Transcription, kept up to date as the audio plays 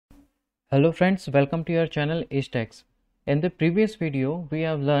Hello friends, welcome to your channel EshtechZ. In the previous video, we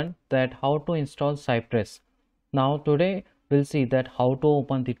have learned that how to install Cypress. Now today we'll see that how to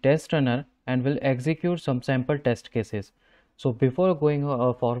open the test runner and we'll execute some sample test cases. So before going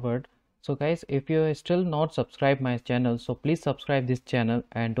forward, so guys, if you are still not subscribed my channel, so please subscribe this channel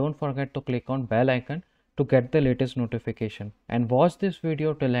and don't forget to click on bell icon to get the latest notification and watch this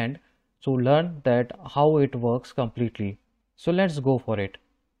video till end to learn that how it works completely. So let's go for it.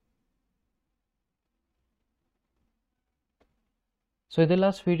 So in the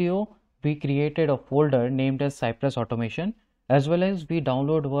last video, we created a folder named as Cypress Automation, as well as we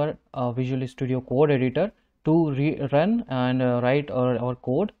download our Visual Studio Code editor to run and write our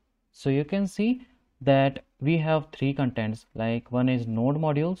code. So you can see that we have three contents, like one is node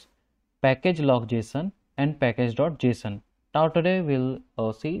modules, package log.json and package.json. Now today we'll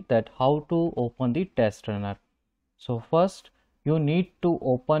see that how to open the test runner. So first you need to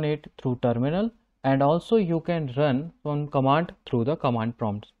open it through terminal, and also you can run one command through the command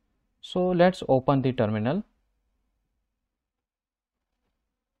prompts. So let's open the terminal.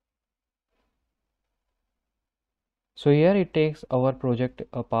 So here it takes our project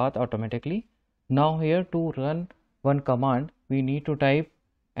path automatically. Now here to run one command, we need to type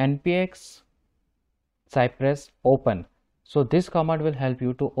npx cypress open. So this command will help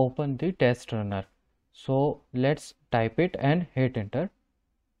you to open the test runner. So let's type it and hit enter.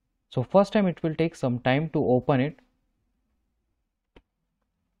 So first time it will take some time to open it.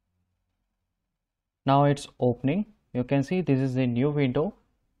 Now it's opening. You can see this is a new window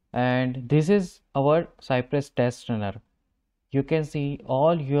and this is our Cypress test runner. You can see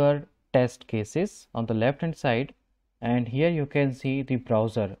all your test cases on the left hand side, and here you can see the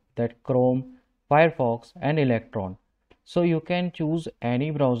browser, that Chrome, Firefox and Electron. So you can choose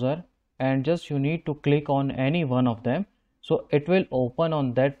any browser and just you need to click on any one of them. So it will open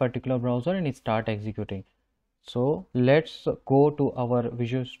on that particular browser and it start executing. So let's go to our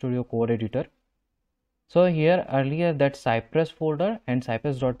Visual Studio Code editor. So here earlier that Cypress folder and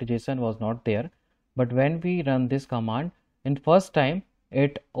cypress.json was not there, but when we run this command in first time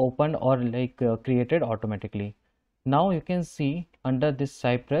it opened or created automatically. Now you can see under this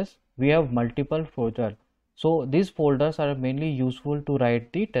Cypress we have multiple folders. So these folders are mainly useful to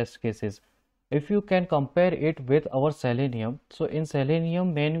write the test cases. If you can compare it with our Selenium, so in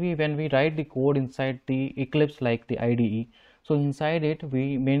Selenium mainly when we write the code inside the Eclipse like the IDE, so inside it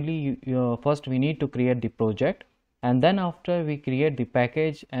we mainly first we need to create the project, and then after we create the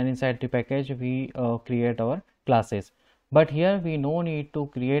package, and inside the package we create our classes. But here we no need to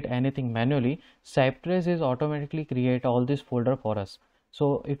create anything manually. Cypress is automatically create all this folder for us.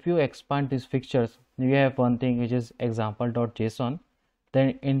 So if you expand these fixtures, we have one thing which is example.json.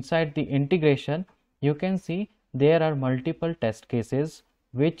 Then inside the integration you can see there are multiple test cases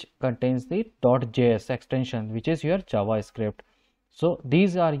which contains the .js extension, which is your JavaScript. So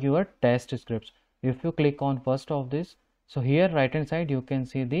these are your test scripts. If you click on first of this, so here right hand side you can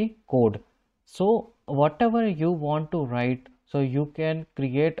see the code. So whatever you want to write, so you can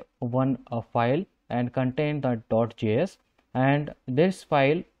create one file and contain the .js, and this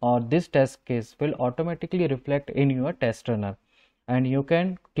file or this test case will automatically reflect in your test runner, and you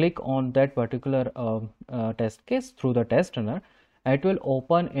can click on that particular test case through the test runner. It will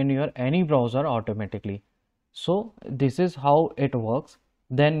open in your any browser automatically. So this is how it works.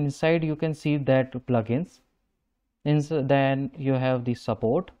 Then inside you can see that plugins, then you have the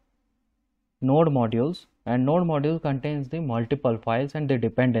support, node modules, and node module contains the multiple files and the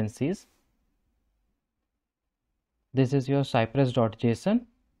dependencies. This is your cypress.json,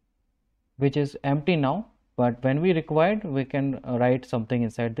 which is empty now, but when we required we can write something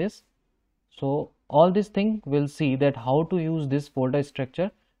inside this. So all this thing we'll see that how to use this folder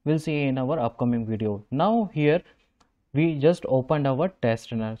structure, we'll see in our upcoming video. Now here we just opened our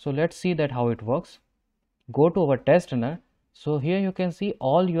test runner, so let's see that how it works. Go to our test runner. So here you can see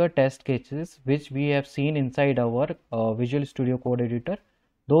all your test cases which we have seen inside our Visual Studio Code editor.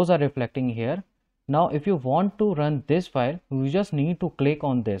 Those are reflecting here. Now if you want to run this file, you just need to click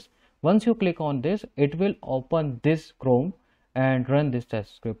on this. Once you click on this, it will open this Chrome and run this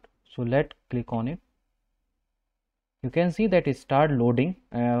test script. So let's click on it. You can see that it start loading,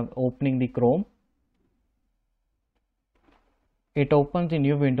 opening the Chrome. It opens the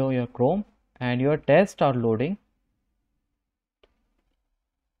new window, your Chrome, and your tests are loading.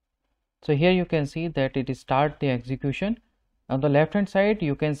 So here you can see that it is start the execution. On the left hand side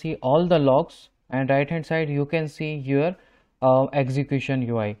you can see all the logs, and right hand side you can see your execution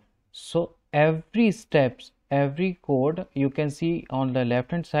UI. So every steps, every code you can see on the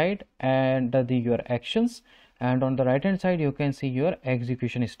left hand side, and your actions, and on the right hand side you can see your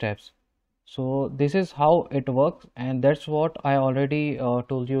execution steps. So this is how it works, and that's what I already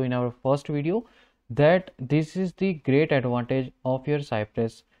told you in our first video, that this is the great advantage of your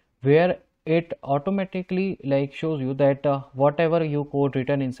Cypress, where it automatically like shows you that whatever you code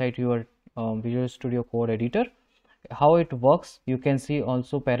written inside your Visual Studio Code editor, how it works, you can see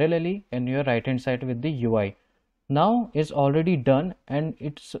also parallelly in your right hand side with the UI. Now it's already done, and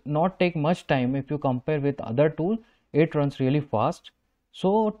it's not take much time. If you compare with other tool, it runs really fast.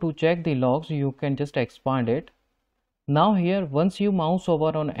 So to check the logs, you can just expand it. Now here, once you mouse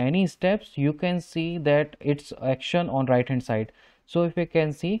over on any steps, you can see that it's action on right hand side. So if you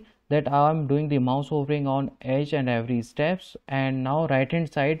can see that I'm doing the mouse hovering on each and every steps, and now right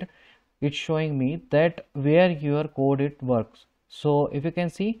hand side it's showing me that where your code it works. So if you can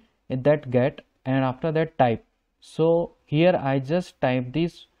see that get, and after that type. So here I just type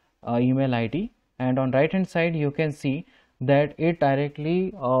this email ID, and on right hand side you can see that it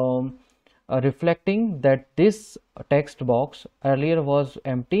directly reflecting that this text box earlier was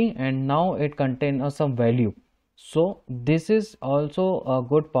empty and now it contains some value. So this is also a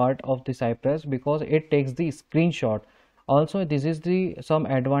good part of the Cypress because it takes the screenshot. Also this is the some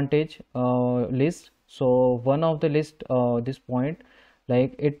advantage list. So one of the list this point,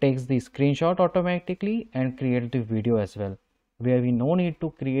 like it takes the screenshot automatically and create the video as well, where we no need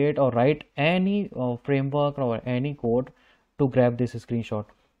to create or write any framework or any code to grab this screenshot.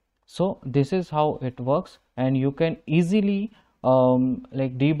 So this is how it works, and you can easily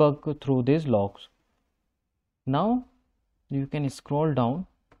like debug through these logs. Now you can scroll down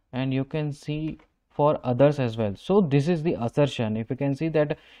and you can see for others as well. So this is the assertion. If you can see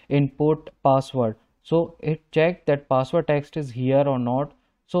that input password, so it checked that password text is here or not,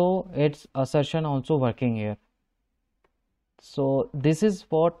 so its assertion also working here. So this is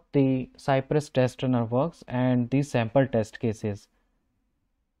what the Cypress test runner works and these sample test cases.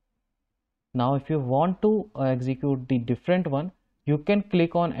 Now if you want to execute the different one, you can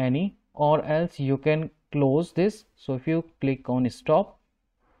click on any, or else you can close this. So if you click on stop,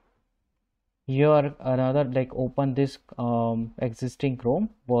 your another like open this existing Chrome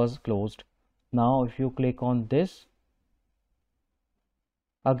was closed. Now if you click on this,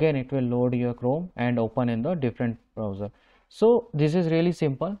 again it will load your Chrome and open in the different browser. So this is really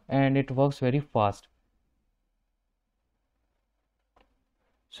simple and it works very fast.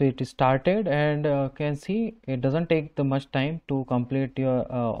 So it is started, and can see it doesn't take the much time to complete your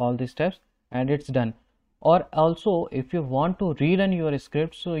all the steps, and it's done. Or also if you want to rerun your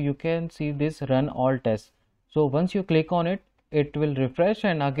script, so you can see this run all tests. So once you click on it, it will refresh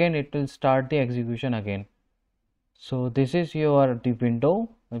and again it will start the execution again. So this is your the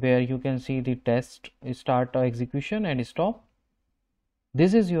window where you can see the test start execution and stop.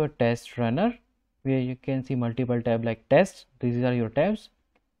 This is your test runner where you can see multiple tab like tests. These are your tabs.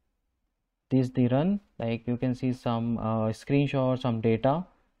 This is the run, like you can see some screenshot, some data,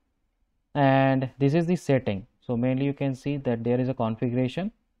 and this is the setting. So mainly you can see that there is a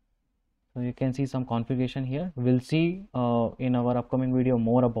configuration. So you can see some configuration here. We'll see in our upcoming video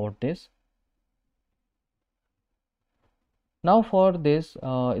more about this. Now for this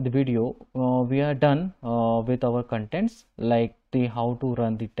the video we are done with our contents, like the how to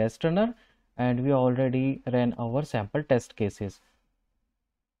run the test runner, and we already ran our sample test cases.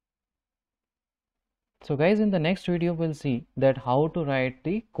 So guys, in the next video we'll see that how to write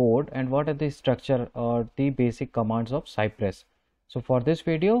the code and what are the structure or the basic commands of Cypress. So for this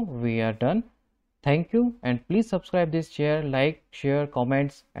video we are done. Thank you, and please subscribe this channel, like, share,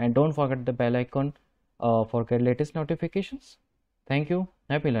 comments, and don't forget the bell icon for get latest notifications. Thank you.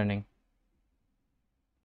 Happy learning.